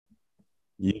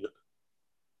Yeah.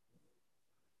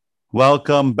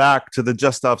 Welcome back to the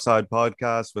Just Offside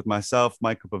podcast with myself,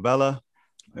 Michael Pavella.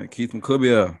 And Keith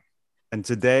McCubia. And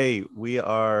today we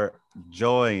are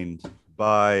joined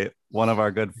by one of our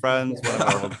good friends, one of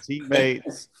our old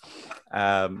teammates.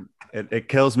 It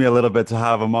kills me a little bit to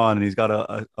have him on, and he's got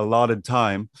a allotted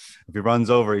time. If he runs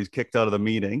over, he's kicked out of the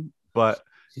meeting. But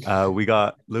we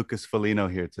got Lucas Foligno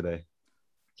here today.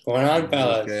 What's going on,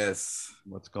 fellas? Yes.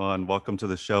 What's going on? Welcome to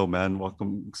the show, man.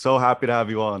 Welcome. So happy to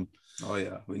have you on. Oh,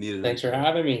 yeah. We needed it. Thanks for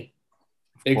having me.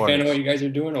 Big fan of what you guys are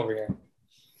doing over here.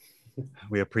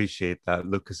 We appreciate that.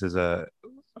 Lucas is our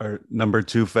number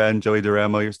 2 fan. Joey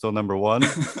Duramo, you're still number 1.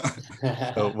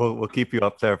 So we'll keep you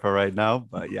up there for right now.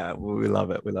 But yeah, we love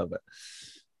it. We love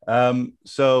it.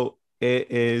 So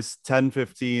it is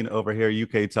 10:15 over here,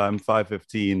 UK time,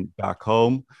 5:15 back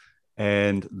home.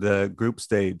 And the group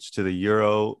stage to the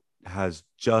Euro has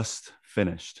just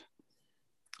finished.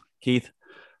 Keith,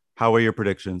 how are your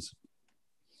predictions?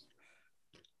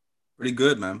 Pretty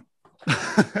good, man.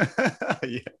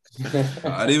 Yeah.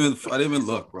 I didn't even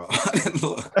look, bro. I didn't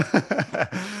look.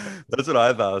 That's what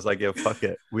I thought. I was like, yeah, fuck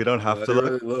it. We don't have to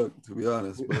really look, to be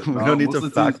honest. But we don't need to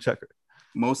fact check it.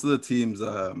 Most of the teams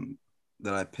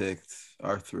that I picked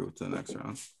are through to the next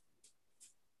round.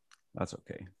 That's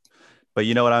okay. But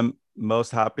you know what I'm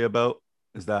most happy about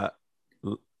is that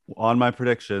on my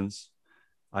predictions,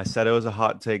 I said it was a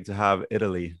hot take to have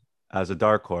Italy as a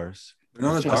dark horse.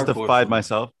 I justified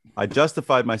myself.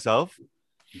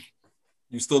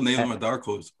 You still name them a dark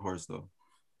horse, though.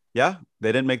 Yeah,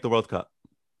 they didn't make the World Cup.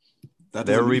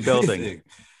 They're rebuilding. Anything.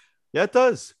 Yeah, it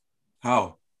does.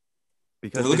 How?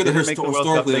 Because they didn't make the World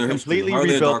Cup. They completely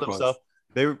rebuilt themselves.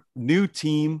 They're new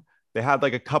team. They had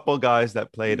like a couple guys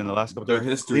that played in the last couple. Their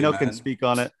history, Lino can speak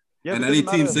on it. Yeah, and any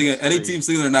team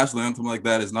singing their national anthem like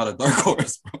that is not a dark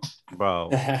horse, bro.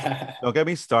 Don't get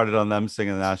me started on them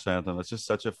singing the national anthem. It's just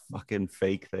such a fucking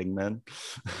fake thing, man.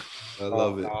 I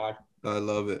love it. God. I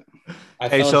love it. I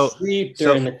fell asleep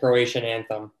during the Croatian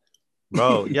anthem.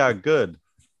 Bro, yeah, good.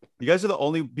 You guys are the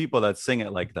only people that sing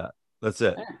it like that. That's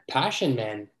it. Passion,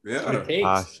 man. Yeah,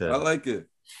 passion. I like it.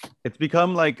 It's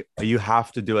become like a you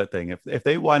have to do it thing. If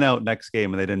they won out next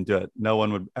game and they didn't do it,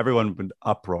 everyone would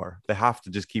uproar. They have to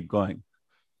just keep going.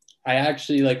 I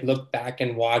actually looked back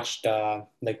and watched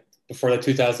before the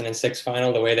 2006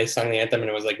 final, the way they sung the anthem, and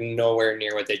it was like nowhere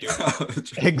near what they do.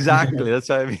 Exactly. That's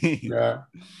what I mean. Yeah.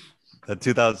 The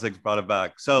 2006 brought it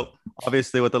back. So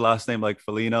obviously with the last name like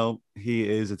Foligno, he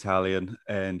is Italian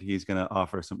and he's going to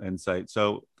offer some insight.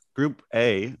 So Group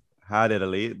A had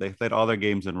Italy. They played all their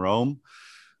games in Rome.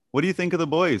 What do you think of the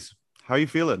boys? How are you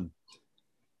feeling?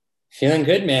 Feeling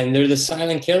good, man. They're the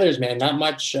silent killers, man. Not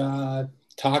much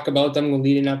talk about them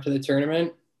leading up to the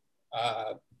tournament.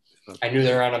 I knew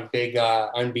they were on a big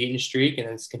unbeaten streak, and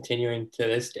it's continuing to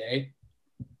this day.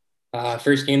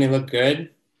 First game, they looked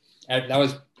good. That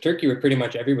was Turkey were pretty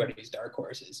much everybody's dark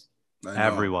horses.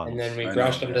 Everyone. And then we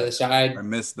brushed them to the side. I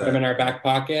missed that. Put them in our back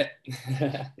pocket.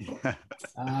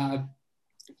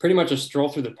 Pretty much a stroll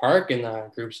through the park in the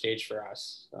group stage for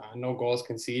us. No goals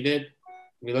conceded.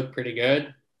 We look pretty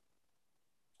good.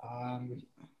 I'm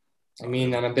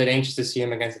a bit anxious to see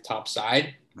them against the top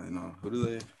side. I know. Who do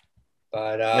they?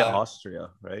 But Austria,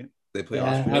 right? They play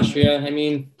Austria.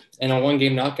 In a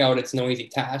one-game knockout, it's no easy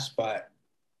task. But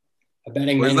a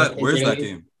betting Where's that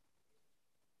game?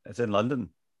 It's in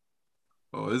London.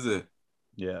 Oh, is it?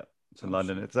 Yeah. It's in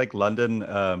London. It's like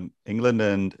London, England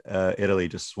and Italy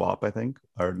just swap, I think.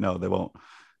 Or no, they won't.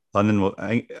 London will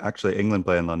actually England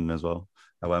play in London as well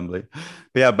at Wembley.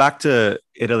 But yeah, back to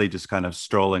Italy, just kind of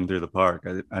strolling through the park.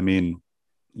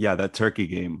 That Turkey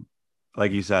game,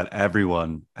 like you said,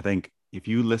 everyone, I think if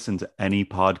you listen to any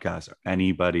podcast or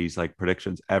anybody's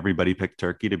predictions, everybody picked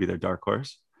Turkey to be their dark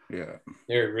horse. Yeah.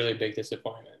 They're a really big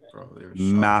disappointment. Bro,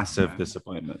 massive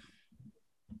disappointment.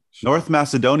 North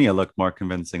Macedonia looked more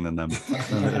convincing than them.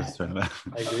 I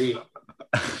agree.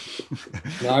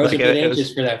 No, I was a bit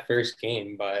anxious for that first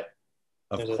game, but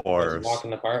of course, it was a walk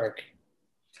in the park.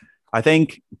 I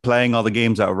think playing all the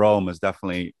games at Rome is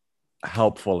definitely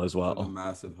helpful as well. A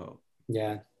massive help.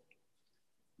 Yeah.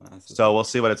 So we'll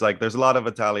see what it's like. There's a lot of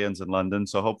Italians in London,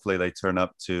 so hopefully they turn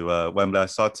up to Wembley. I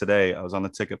saw today, I was on the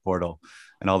ticket portal,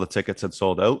 and all the tickets had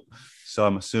sold out. So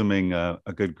I'm assuming a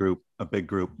big group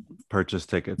purchased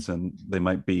tickets, and they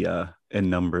might be in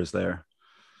numbers there.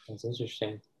 That's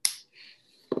interesting.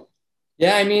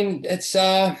 Yeah, it's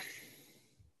a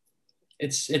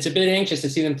bit anxious to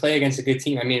see them play against a good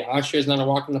team. Austria is not a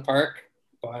walk in the park,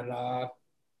 but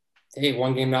hey,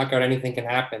 one game knockout, anything can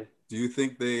happen. Do you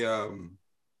think they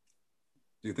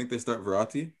start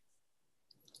Verratti?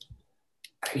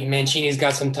 I mean, Mancini's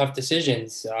got some tough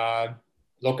decisions.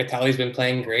 Locatelli's been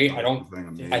playing great.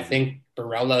 I think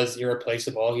Barella is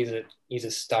irreplaceable. He's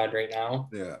a stud right now.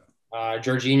 Yeah.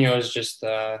 Jorginho is just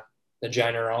the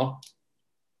general.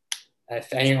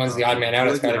 If anyone's the odd man out,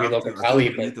 it's got to be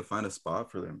Locatelli. You need to find a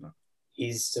spot for them, though.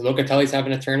 Locatelli's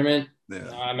having a tournament.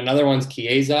 Yeah. Another one's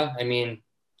Chiesa. I mean,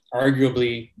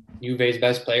 arguably Juve's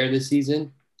best player this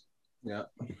season. Yeah.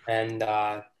 And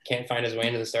can't find his way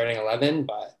into the starting 11,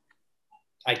 but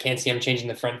I can't see him changing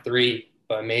the front three.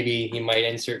 But maybe he might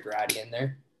insert Verratti in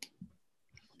there.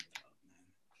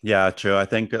 Yeah, true. I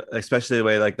think especially the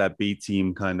way like that B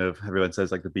team kind of everyone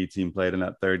says like the B team played in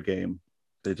that third game.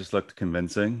 They just looked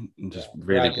convincing and just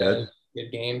really good.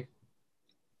 Good game.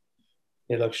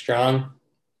 They look strong.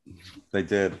 They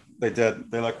did. They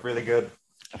look really good.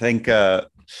 I think I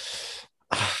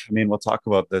mean we'll talk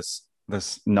about this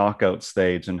knockout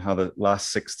stage and how the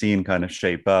last 16 kind of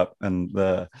shape up and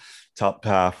the top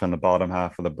half and the bottom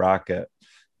half of the bracket.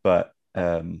 But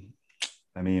I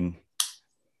mean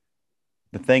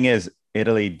the thing is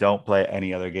Italy don't play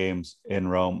any other games in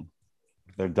Rome.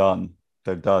 They're done.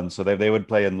 So they would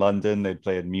play in London, they'd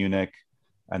play in Munich,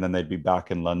 and then they'd be back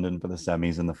in London for the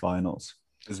semis and the finals.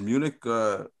 Is Munich,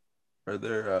 are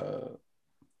their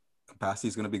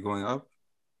capacities going to be going up?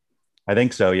 I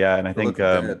think so, yeah. And I think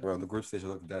dead, bro. The group stage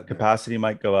look dead. Capacity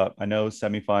might go up. I know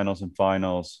semifinals and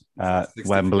finals at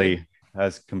Wembley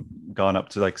has gone up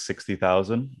to like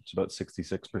 60,000. It's about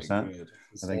 66%,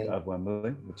 I think, of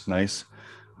Wembley, which is nice.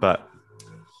 But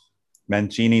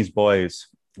Mancini's boys.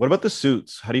 What about the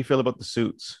suits? How do you feel about the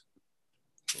suits?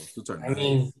 Suits are nice. I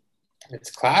mean,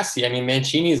 it's classy. I mean,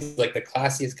 Mancini is like the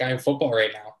classiest guy in football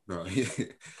right now. Bro,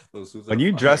 those suits when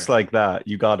you dress like that,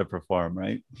 you got to perform,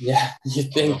 right? Yeah, you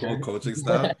think. The whole coaching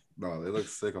staff? No, they look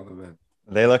sick on the bench.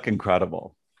 They look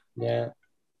incredible. Yeah.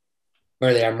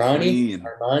 Where are they?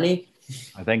 Armani?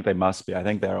 I think they must be. I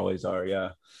think they always are,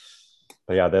 yeah.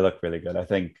 But yeah, they look really good. I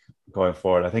think going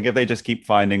forward, I think if they just keep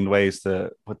finding ways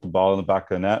to put the ball in the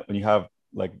back of the net, when you have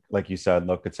like you said,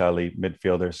 Locatelli,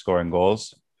 midfielders scoring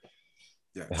goals.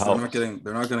 Yeah, they're not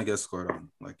going to get scored on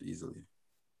like easily.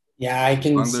 Yeah, I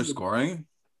can. When they're scoring,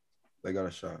 they got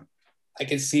a shot. I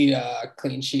can see a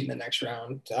clean sheet in the next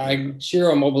round.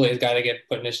 Ciro Immobile has got to get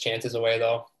putting his chances away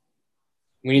though.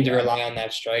 We need to rely on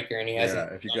that striker, and he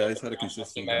hasn't. Yeah, if you guys had a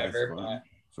consistent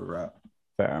it's a wrap.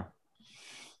 Fair.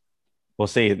 We'll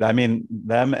see. I mean,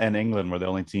 them and England were the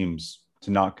only teams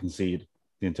to not concede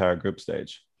the entire group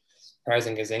stage.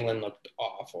 Surprising because England looked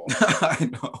awful. I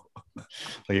know.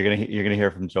 So you're gonna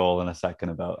hear from Joel in a second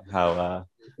about how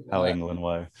England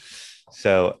were.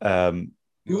 So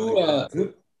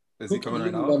who is he coming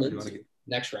right now?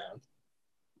 Next round?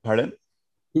 Pardon?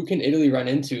 Who can Italy run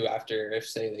into after if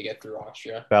say they get through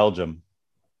Austria? Belgium,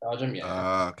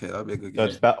 yeah. Okay, that'd be a good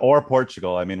game. So or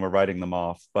Portugal. I mean, we're writing them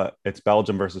off, but it's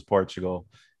Belgium versus Portugal,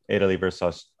 Italy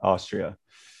versus Austria.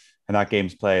 And that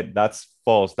game's played. That's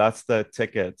false. That's the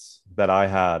tickets that I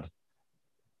had.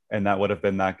 And that would have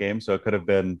been that game. So it could have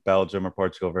been Belgium or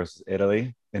Portugal versus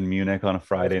Italy in Munich on a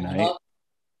Friday night.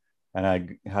 And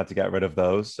I had to get rid of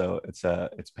those. So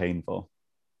it's painful.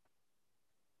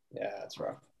 Yeah, that's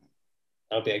rough.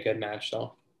 That'll be a good match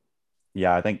though.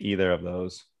 Yeah, I think either of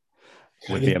those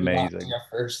would be amazing.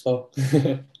 First though.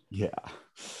 Yeah.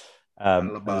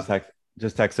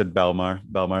 Just texted Belmar.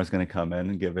 Belmar is going to come in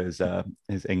and give his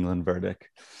England verdict.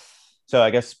 So I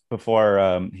guess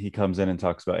before he comes in and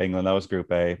talks about England, that was Group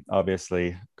A.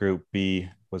 Obviously, Group B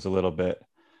was a little bit,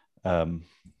 I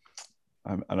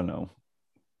don't know.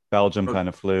 Belgium kind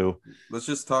of flew. Let's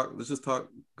just talk.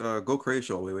 Go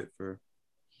Croatia. Wait for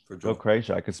Joe. Go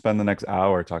Croatia. I could spend the next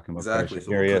hour talking about Croatia.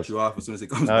 So we'll cut you off as soon as he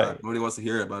comes back. Nobody wants to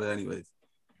hear about it anyways.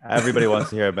 Everybody wants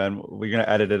to hear it, Ben. We're going to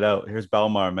edit it out. Here's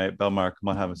Belmar, mate. Belmar, come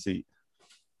on, have a seat.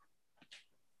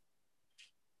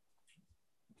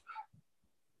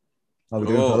 How we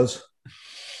doing, fellas?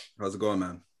 How's it going,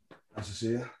 man? Nice to see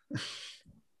you.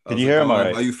 Did you hear him all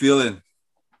right? How you feeling?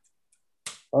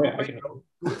 Oh, yeah, I can know.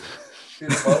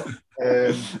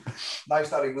 Nice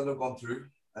that England have gone through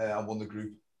and won the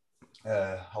group.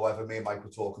 However, me and Mike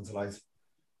were talking tonight.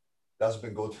 That hasn't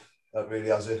been good. That really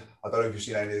has it. I don't know if you've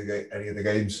seen any of the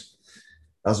games.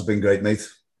 That hasn't been great, mate.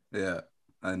 Yeah,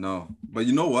 I know. But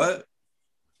you know what?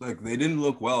 Like, they didn't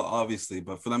look well, obviously,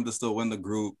 but for them to still win the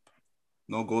group,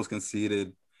 no goals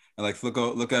conceded. And like,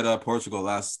 look at Portugal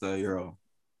last Euro,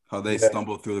 how they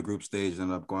stumbled through the group stage and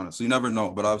ended up going. So you never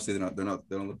know, but obviously they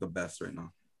don't look the best right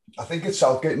now. I think it's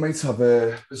Southgate, mate. I've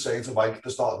been saying to Mike at the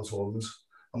start of the tournament,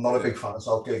 I'm not a big fan of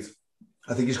Southgate.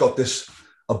 I think he's got this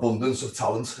abundance of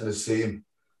talent in his team,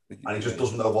 and he just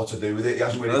doesn't know what to do with it. He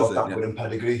hasn't really got that winning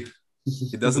pedigree.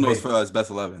 He doesn't know his best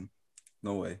 11.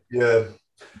 No way. Yeah.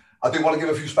 I do want to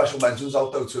give a few special mentions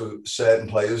out though to certain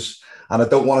players, and I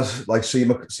don't want to like seem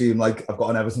like I've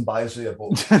got an Everton bias here,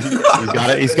 but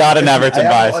he's got an Everton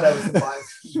bias. Got an Everton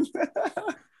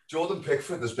bias. Jordan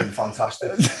Pickford has been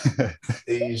fantastic.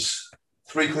 He's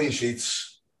 3 clean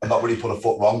sheets and not really put a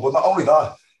foot wrong. But not only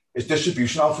that, his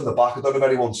distribution out from the back. I don't know if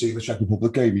anyone's seen the Czech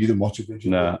Republic game. You didn't watch it, did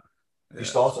you? No. He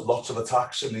started lots of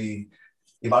attacks and he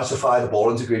managed to fire the ball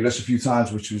into Grealish a few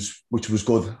times, which was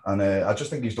good. And I just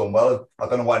think he's done well. I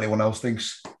don't know what anyone else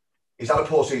thinks. He's had a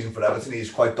poor season for Everton.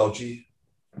 He's quite dodgy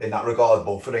in that regard,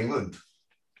 but for England,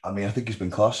 I mean, I think he's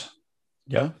been class.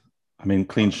 Yeah. I mean,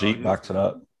 clean sheet backs it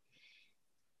up.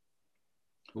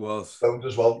 Who else? Stones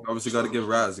as well. Obviously, got to give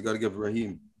Raz. You got to give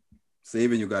Raheem.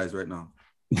 Saving you guys right now.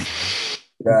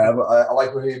 Yeah, I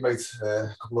like Raheem, mate.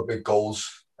 A couple of big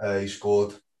goals he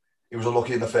scored. He was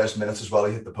unlucky in the first minute as well.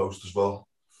 He hit the post as well.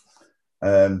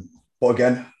 But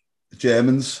again, the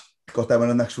Germans got them in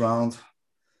the next round.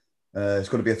 It's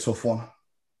going to be a tough one.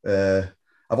 I've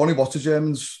only watched the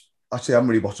Germans. Actually, I haven't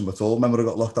really watched them at all. Remember, I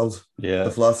got locked out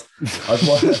the flat. I was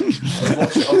watching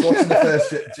the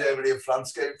first Germany and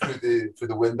France game through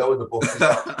the window in the book.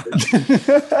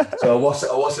 So I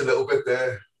watched a little bit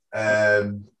there,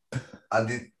 and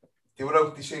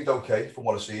they seemed okay from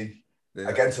what I've seen. Yeah.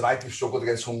 Again tonight, we've struggled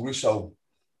against Hungary, so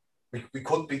we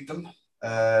could beat them.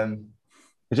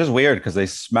 It's just weird because they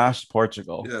smashed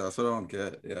Portugal. Yeah, that's what I don't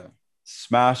get. Yeah,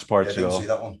 smashed Portugal, didn't see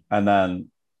that one. And then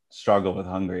struggle with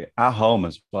Hungary at home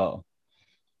as well.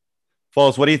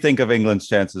 Foles, what do you think of England's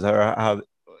chances? How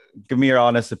give me your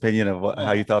honest opinion of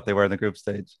how you thought they were in the group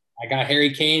stage. I got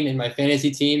Harry Kane in my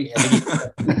fantasy team.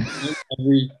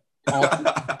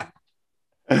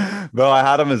 Bro, I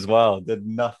had him as well. Did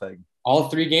nothing. All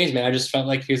 3 games, man. I just felt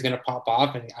like he was going to pop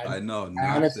off. And I know.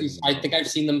 Honestly, I think I've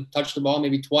seen them touch the ball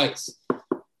maybe twice.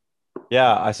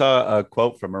 Yeah, I saw a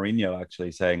quote from Mourinho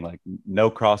actually saying like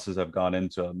no crosses have gone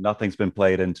into him. Nothing's been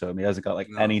played into him. He hasn't got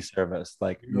any service,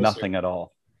 nothing at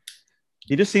all.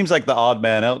 He just seems like the odd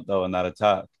man out though in that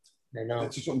attack. I know.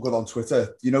 It's just something good on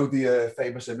Twitter. You know the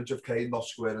famous image of Kane not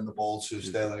squaring the ball to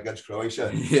Sterling against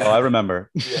Croatia? Yeah. Oh, I remember.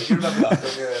 Yeah, you remember that?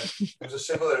 There was a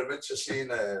similar image I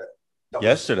seen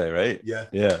yesterday, right?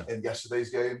 Yeah. In yesterday's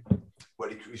game, where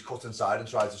he's cut inside and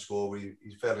tried to score.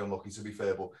 He's fairly unlucky, to be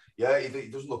fair, but yeah, he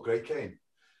doesn't look great, Kane.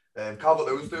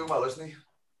 Calvert-Lewin's doing well, isn't he?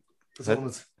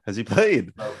 Has he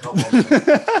played? No, not one.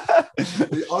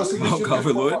 Honestly,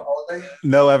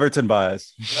 no Everton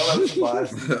bias. No Everton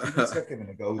bias. Let's get him in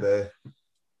a go there.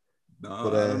 No,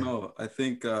 but, I don't know. I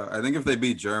think if they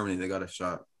beat Germany, they got a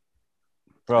shot.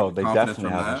 Bro, they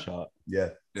definitely have a shot. Yeah.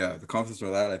 Yeah, the confidence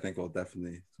for that, I think, will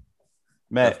definitely.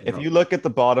 Man, if you look at the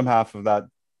bottom half of that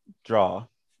draw,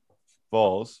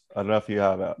 balls, I don't know if you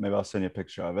have it. Maybe I'll send you a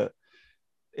picture of it.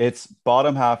 Its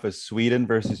bottom half is Sweden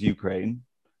versus Ukraine,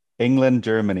 England,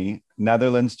 Germany,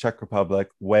 Netherlands, Czech Republic,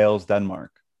 Wales,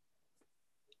 Denmark.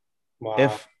 Wow.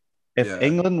 If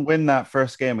England win that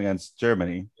first game against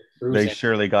Germany, they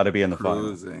surely got to be in the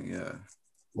final. Yeah.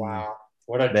 Wow.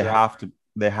 What a they have to.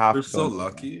 They're so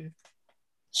lucky.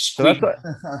 So that's what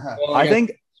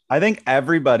I think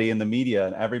everybody in the media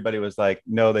and everybody was like,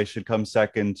 no, they should come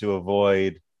second to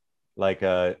avoid like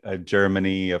a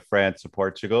Germany, a France, a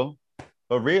Portugal.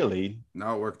 But really,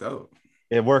 now it worked out.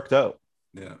 It worked out.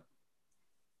 Yeah.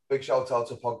 Big shout out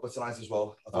to Pogba tonight as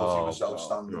well. I thought he was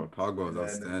outstanding. Bro, Pogba was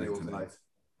outstanding tonight.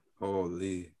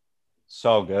 Holy.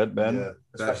 So good, man. Yeah.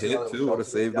 That hit too. What a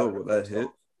save though. That hit.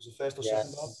 Was it first or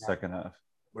second half? Second half.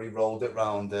 Where he rolled it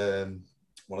round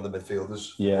one of the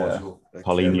midfielders. Yeah.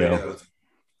 Paulinho.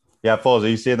 Yeah, Foles, are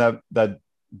you seeing that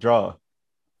draw?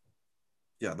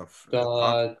 Yeah,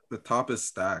 the top is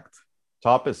stacked.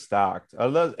 Top is stacked. Out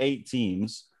of those 8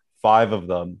 teams, 5 of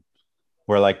them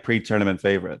were like pre-tournament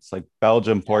favorites, like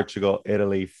Belgium, Portugal,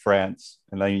 Italy, France,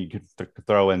 and then you could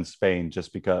throw in Spain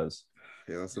just because.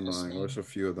 Yeah, that's annoying. I wish a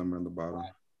few of them were in the bottom.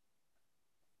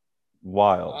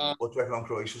 Wild. What do you reckon on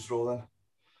Croatia's role then?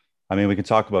 I mean, we can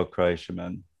talk about Croatia,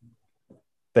 man.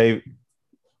 That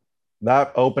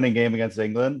opening game against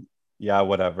England, yeah,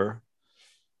 whatever.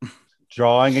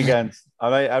 Drawing against,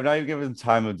 I'm not even giving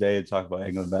time of day to talk about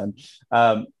England,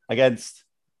 man. Against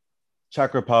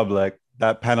Czech Republic,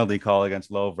 that penalty call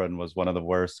against Lovren was one of the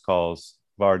worst calls,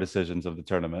 VAR decisions of the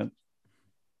tournament.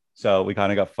 So we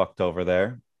kind of got fucked over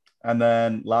there. And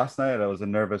then last night, I was a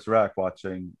nervous wreck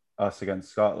watching us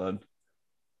against Scotland,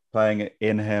 playing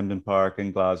in Hampden Park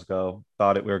in Glasgow.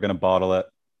 Thought we were going to bottle it,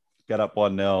 get up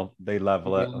 1-0. They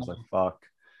level it. I was like, fuck.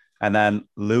 And then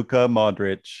Luka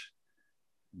Modric,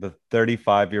 the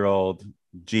 35-year-old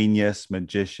genius,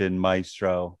 magician,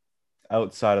 maestro,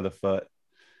 outside of the foot.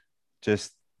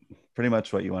 Just pretty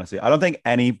much what you want to see. I don't think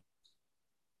any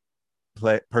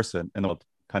person in the world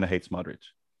kind of hates Modric.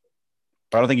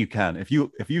 But I don't think you can. If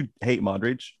you hate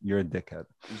Modric, you're a dickhead.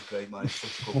 He's great, man. He's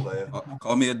such a good player.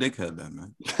 Call me a dickhead then,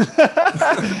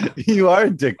 man. You are a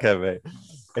dickhead, mate.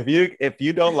 If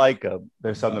you don't like him,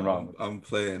 there's something wrong with him. I'm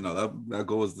playing. No, that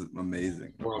goal was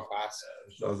amazing. World class.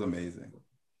 That was amazing.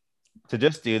 To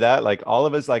just do that, like all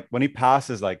of us, like when he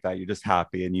passes like that, you're just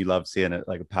happy and you love seeing it,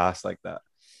 like a pass like that.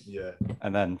 Yeah.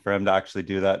 And then for him to actually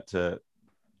do that to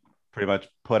pretty much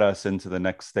put us into the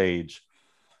next stage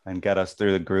and get us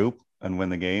through the group and win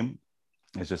the game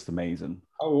is just amazing.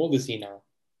 How old is he now?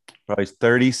 Probably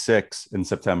 36 in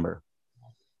September.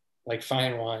 Like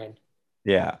fine wine.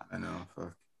 Yeah. I know.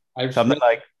 Fuck. Something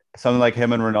like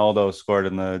him and Ronaldo scored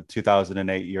in the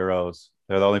 2008 Euros.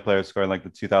 They're the only players scoring like the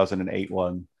 2008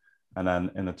 one, and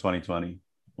then in the 2020.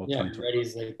 Well, yeah,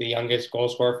 Reddy's like the youngest goal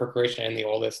scorer for Croatia and the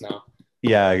oldest now.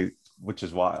 Yeah, which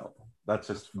is wild. That's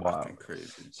just wild.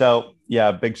 Crazy. So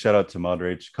yeah, big shout out to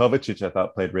Modric. Kovacic, I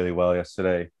thought, played really well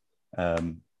yesterday.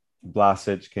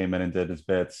 Vlasic came in and did his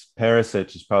bits.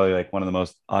 Perisic is probably like one of the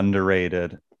most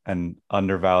underrated and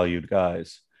undervalued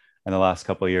guys in the last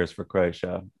couple of years for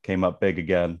Croatia. Came up big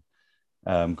again,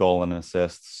 goal and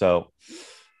assist. So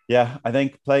yeah, I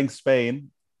think playing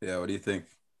Spain. Yeah, what do you think?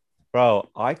 Bro,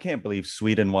 I can't believe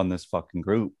Sweden won this fucking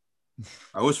group.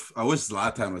 I wish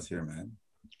Zlatan was here, man.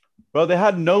 Bro, they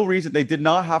had no reason. They did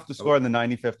not have to score in the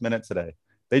 95th minute today.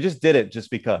 They just did it just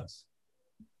because.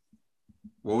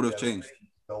 What would have changed?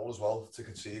 Goal as well to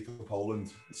concede for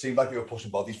Poland. It seemed like they were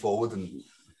pushing bodies forward and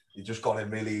you just got in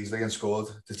really easily and scored.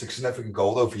 It's a significant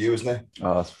goal though for you, isn't it?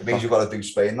 Oh, it means you've got to do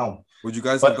Spain now. Would you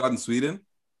guys have gotten Sweden?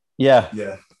 Yeah.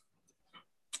 Yeah.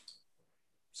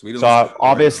 Sweden. So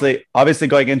obviously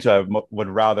going into it, I would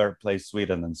rather play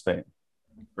Sweden than Spain.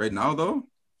 Right now, though,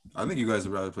 I think you guys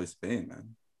would rather play Spain,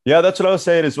 man. Yeah, that's what I was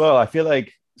saying as well. I feel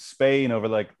like Spain over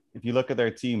like if you look at their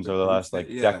teams over the last like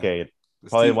decade,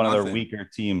 probably one of their weaker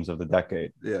teams of the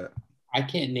decade. Yeah. I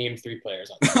can't name 3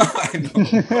 players on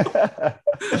that.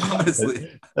 I know.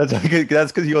 Honestly. That's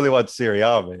because you only watch Serie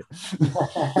A, mate.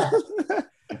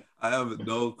 I have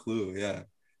no clue. Yeah.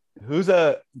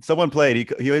 Someone played.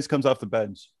 He always comes off the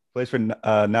bench. Plays for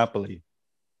Napoli.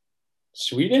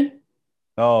 Sweden?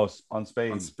 Oh, on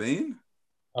Spain. On Spain?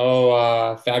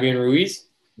 Oh, Fabian Ruiz?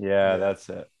 Yeah, that's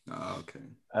it. Oh, okay.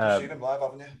 You've seen him live,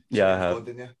 haven't you? Yeah, I have.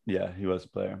 Didn't you? Yeah, he was a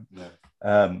player.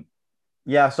 Yeah.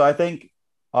 Yeah, so I think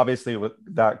obviously with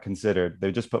that considered,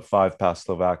 they just put 5 past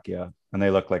Slovakia and they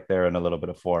look like they're in a little bit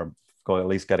of form, at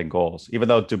least getting goals. Even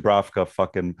though Dubravka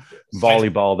fucking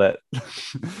volleyballed it.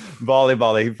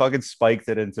 He fucking spiked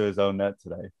it into his own net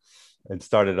today and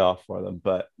started off for them.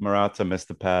 But Morata missed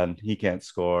the pen. He can't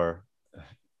score.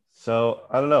 So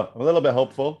I don't know. I'm a little bit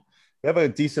hopeful. We have a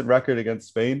decent record against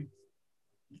Spain.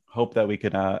 Hope that we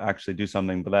can actually do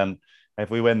something. But then if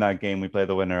we win that game, we play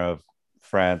the winner of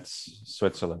France,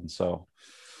 Switzerland. So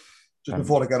just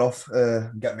before I get off,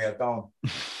 get me head down.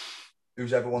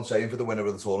 Who's everyone saying for the winner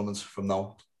of the tournament from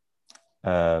now?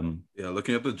 Yeah,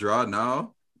 looking at the draw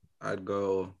now, I'd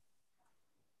go.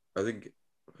 I think.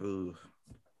 I'm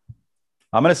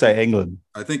gonna say England.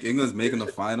 I think England's making the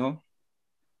final.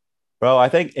 Bro, I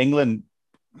think England,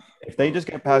 if they just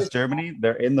get past Germany,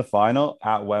 they're in the final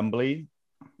at Wembley.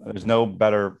 There's no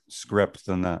better script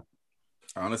than that.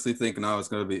 I honestly think now it's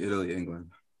going to be Italy,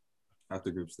 England at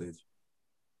the group stage.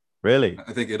 Really?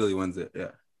 I think Italy wins it,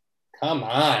 yeah. Come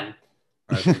on.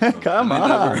 So. Come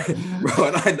on. Bro,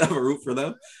 and I never root for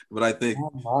them, but I think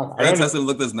France hasn't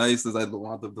looked as nice as I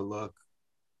want them to look.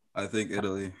 I think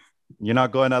Italy. You're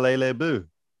not going LA Les Bleus?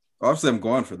 Obviously, I'm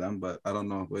going for them, but I don't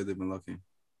know the way they've been looking.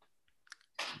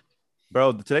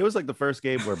 Bro, today was like the first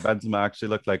game where Benzema actually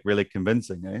looked like really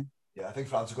convincing, eh? Yeah, I think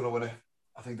France are going to win it.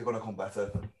 I think they're going to come better.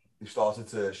 They started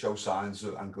to show signs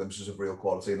and glimpses of real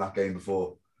quality in that game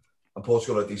before. And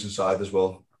Portugal are a decent side as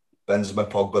well. Benzema,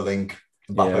 Pogba, Link.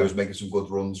 Mbappe was making some good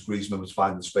runs. Griezmann was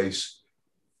finding space.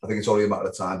 I think it's only a matter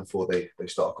of time before they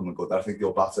start coming good. I think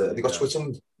they'll batter. They got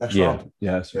Switzerland next round.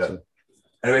 Yeah, Switzerland.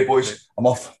 Anyway, boys, I'm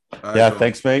off.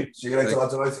 Thanks, mate. See you later,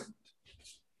 lads, tonight.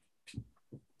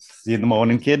 See you in the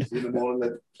morning, kid. See you in the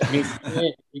morning, I mean,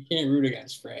 you can't root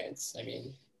against France. I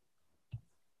mean,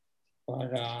 but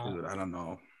dude, I don't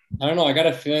know. I got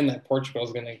a feeling that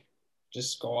Portugal's gonna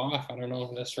just go off. I don't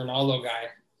know, this Ronaldo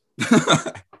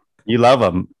guy. You love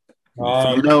him.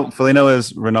 Felino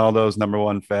is Ronaldo's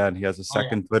 #1 fan. He has a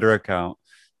second Twitter account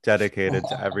dedicated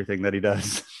to everything that he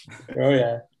does. Oh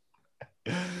yeah.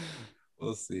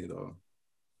 We'll see though.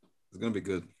 It's gonna be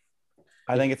good.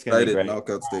 I think it's gonna be great.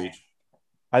 Knockout stage.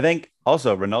 I think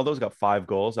also Ronaldo's got 5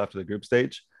 goals after the group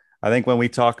stage. I think when we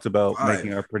talked about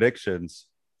making our predictions,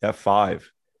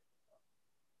 5.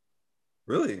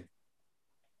 Really?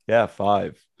 Yeah,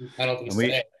 5. Penalties And we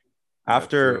today.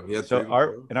 after He had so 3 our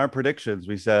before. in our predictions,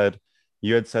 we said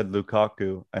you had said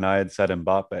Lukaku and I had said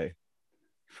Mbappe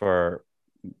for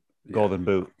Golden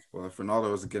Boot. Well, if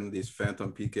Ronaldo was getting these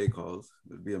phantom PK calls,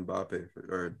 it'd be Mbappe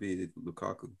or it'd be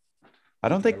Lukaku. I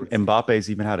don't think Mbappe's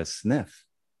even had a sniff.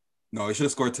 No, he should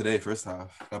have scored today, first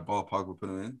half. That ball Pogba put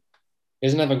him in. He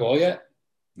doesn't have a goal yet?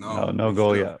 No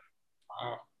goal yet.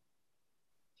 Wow.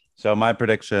 So my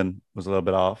prediction was a little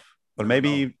bit off, but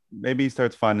Never maybe he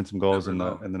starts finding some goals Never in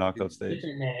know. the knockout stage.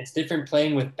 Different, man. It's different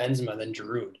playing with Benzema than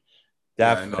Giroud.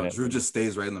 Yeah, I know. Definitely. Drew just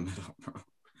stays right in the middle, bro.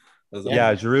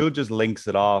 Yeah, Giroud just links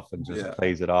it off and just Yeah.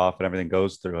 plays it off, and everything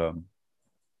goes through him.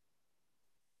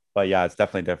 But yeah, it's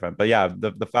definitely different. But yeah,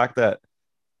 the fact that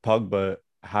Pogba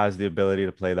has the ability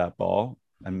to play that ball,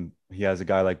 and he has a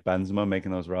guy like Benzema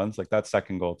making those runs, like that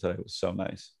second goal today was so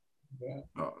nice. Yeah.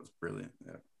 Oh, it's brilliant.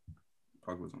 Yeah.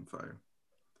 Pogba's on fire.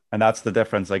 And that's the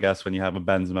difference, I guess, when you have a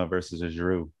Benzema versus a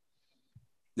Giroud.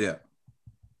 Yeah.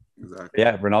 Exactly.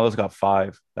 Yeah, Ronaldo's got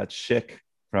 5. That's Schick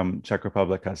from Czech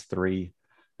Republic has 3.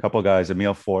 A couple guys,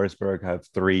 Emil Forsberg have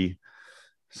 3.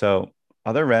 So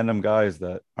other random guys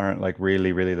that aren't like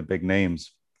really, really the big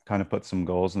names kind of put some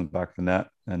goals in the back of the net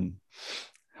and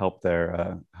help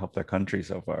their country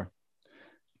so far.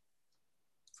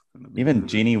 Even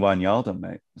Gini Wijnaldum,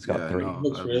 mate, has got 3.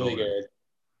 Looks really good.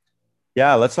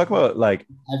 Yeah, let's talk about like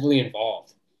heavily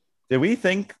involved. Do we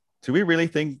really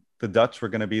think the Dutch were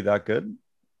going to be that good?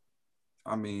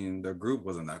 I mean, their group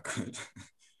wasn't that good.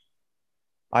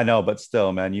 I know, but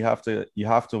still, man, you have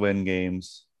to win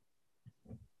games.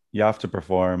 You have to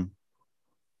perform.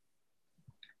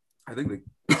 I think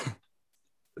they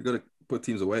got to put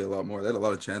teams away a lot more. They had a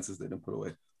lot of chances they didn't put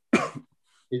away.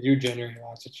 They do generate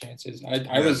lots of chances.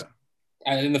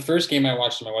 In the first game I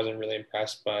watched them, I wasn't really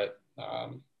impressed, but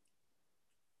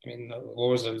I mean, what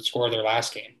was the score of their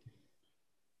last game?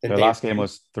 Their last game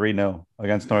was 3-0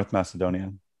 against North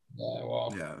Macedonia. Yeah,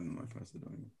 well. Yeah, North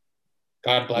Macedonia.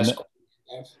 God bless.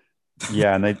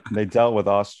 Yeah, and they dealt with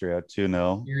Austria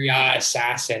 2-0. Yeah,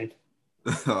 assassin.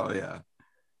 Oh, yeah.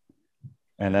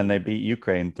 And then they beat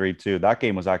Ukraine 3-2. That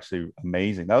game was actually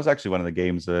amazing. That was actually one of the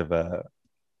games of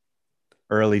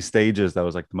early stages that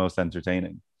was like the most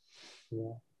entertaining.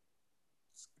 Yeah.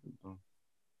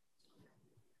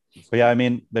 But yeah, I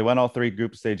mean, they won all 3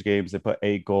 group stage games. They put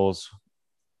 8 goals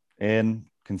in,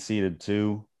 conceded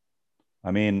 2.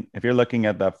 I mean, if you're looking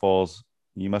at that Foles,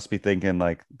 you must be thinking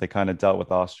like they kind of dealt with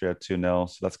Austria 2-0.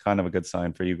 So that's kind of a good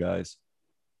sign for you guys.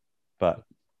 But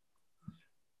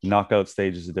knockout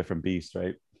stage is a different beast,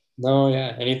 right? No,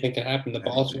 yeah. Anything can happen. The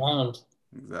ball's round.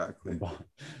 Exactly.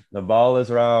 The ball is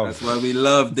round. That's why we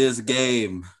love this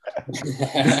game.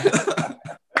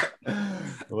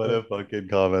 What a fucking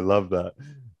comment. Love that.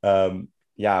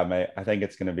 Yeah, mate. I think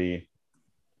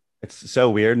it's so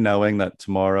weird knowing that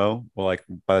tomorrow, well, like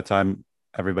by the time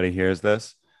everybody hears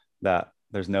this, that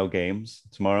there's no games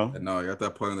tomorrow. No, you're at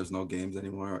that point when there's no games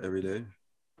anymore every day.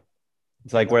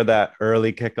 It's like where that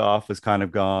early kickoff is kind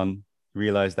of gone. You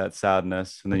realize that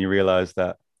sadness, and then you realize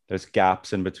that there's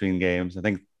gaps in between games. I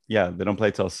think, yeah, they don't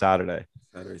play till Saturday.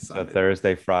 Sunday. So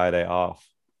Thursday, Friday off.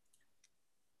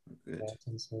 Yeah,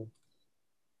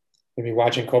 we'll be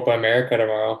watching Copa America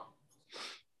tomorrow.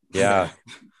 Yeah,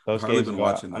 those games.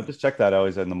 I just check that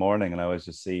always in the morning, and I always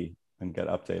just see and get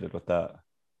updated with that.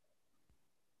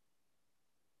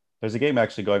 There's a game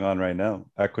actually going on right now,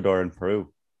 Ecuador and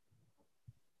Peru.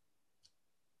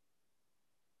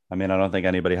 I mean, I don't think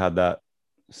anybody had that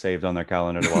saved on their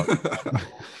calendar to watch.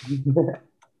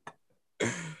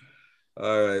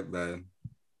 All right, man.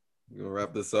 You gonna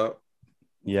wrap this up?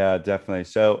 Yeah, definitely.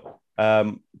 So,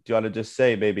 do you want to just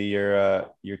say maybe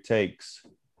your takes?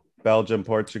 Belgium,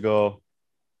 Portugal.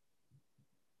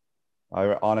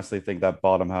 I honestly think that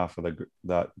bottom half of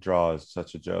that draw is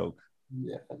such a joke.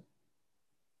 Yeah.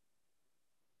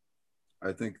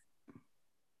 I think.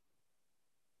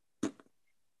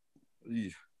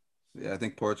 Yeah, I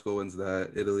think Portugal wins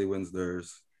that. Italy wins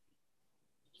theirs.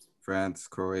 France,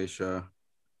 Croatia.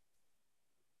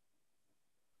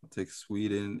 I'll take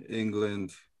Sweden,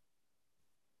 England,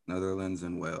 Netherlands,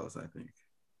 and Wales, I think.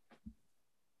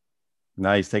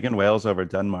 Nice. Taking Wales over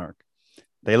Denmark.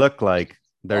 They look like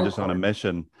they're just on a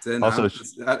mission. It's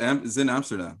in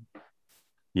Amsterdam.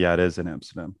 Yeah, it is in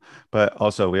Amsterdam. But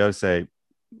also, we always say,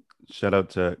 shout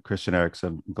out to Christian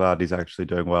Eriksen. I'm glad he's actually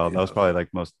doing well. That was probably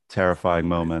like the most terrifying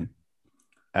moment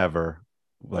ever.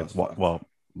 Like,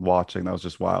 watching, that was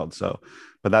just wild. So,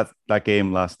 but that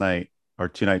game last night or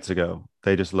 2 nights ago,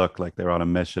 they just looked like they were on a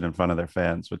mission in front of their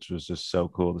fans, which was just so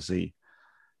cool to see.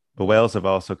 But Wales have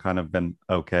also kind of been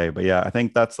okay. But yeah, I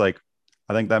think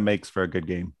that makes for a good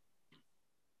game.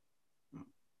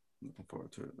 Looking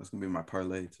forward to it. That's gonna be my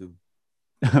parlay too.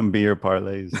 Be your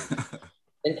parlays. I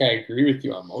think I agree with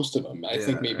you on most of them. I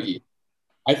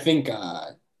think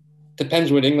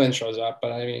depends what England shows up,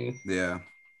 but I mean, yeah,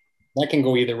 that can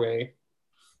go either way.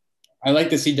 I like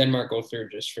to see Denmark go through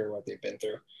just for what they've been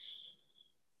through.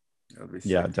 that'd be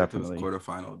sick. Yeah, Get to definitely. this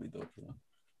quarterfinal would be dope.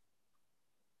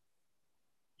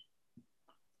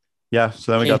 Yeah,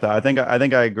 so then we got that. I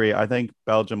think I agree. I think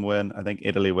Belgium win. I think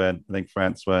Italy win. I think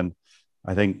France win.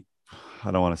 I think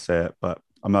I don't want to say it, but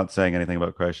I'm not saying anything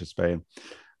about Croatia, Spain.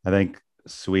 I think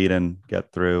Sweden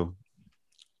get through.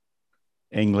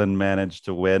 England managed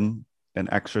to win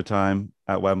in extra time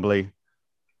at Wembley.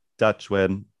 Dutch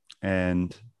win,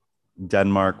 and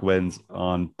Denmark wins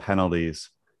on penalties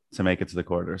to make it to the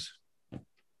quarters.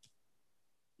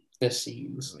 The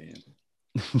scenes.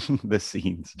 The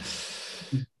scenes.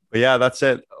 But yeah, that's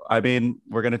it. I mean,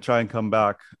 we're going to try and come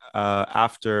back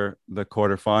after the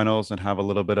quarterfinals and have a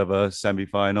little bit of a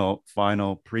semi-final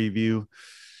final preview.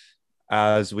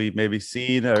 As we maybe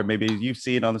seen, or maybe you've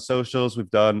seen on the socials, we've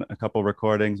done a couple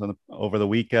recordings over the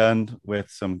weekend with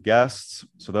some guests.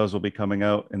 So those will be coming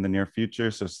out in the near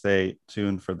future. So stay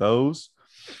tuned for those.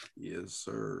 Yes,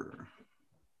 sir.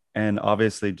 And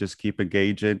obviously just keep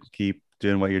engaging, keep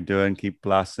doing what you're doing, keep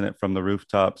blasting it from the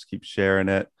rooftops, keep sharing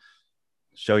it.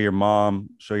 Show your mom,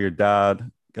 show your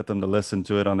dad, get them to listen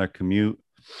to it on their commute.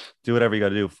 Do whatever you got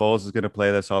to do. Foles is going to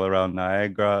play this all around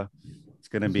Niagara. It's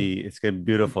going to be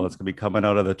beautiful. It's going to be coming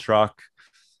out of the truck,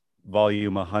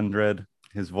 volume 100.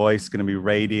 His voice is going to be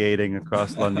radiating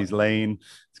across Lundy's Lane.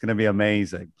 It's going to be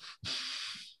amazing.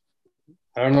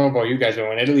 I don't know about you guys, but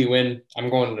when Italy win, I'm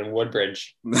going to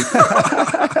Woodbridge.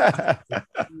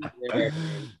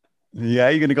 Yeah,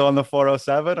 you're going to go on the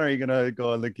 407 or are you going to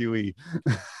go on the QE?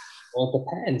 Well, it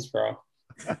depends, bro.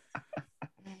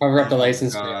 Cover up the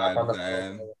license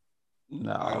plate.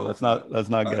 No, let's not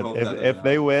get. If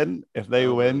they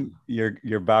win,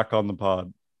 you're back on the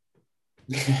pod.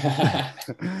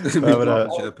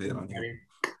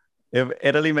 If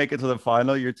Italy make it to the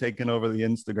final, you're taking over the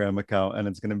Instagram account, and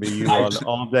it's going to be you on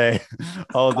all day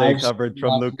coverage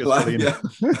from Lucas.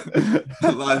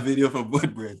 Live video from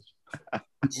Woodbridge.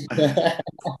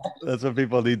 That's what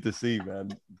people need to see,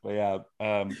 man. But yeah.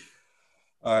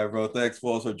 All right, bro. Thanks,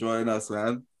 Foles, for joining us,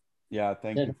 man. Yeah,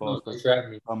 thank you, Foles,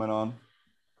 for coming on.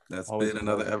 That's always been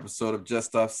another episode of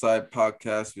Just Offside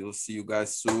Podcast. We will see you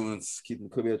guys soon. It's Keith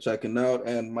Kubia checking out,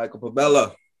 and Michael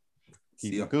Pabella.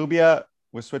 Keith Kubia.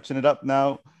 We're switching it up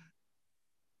now.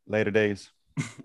 Later days.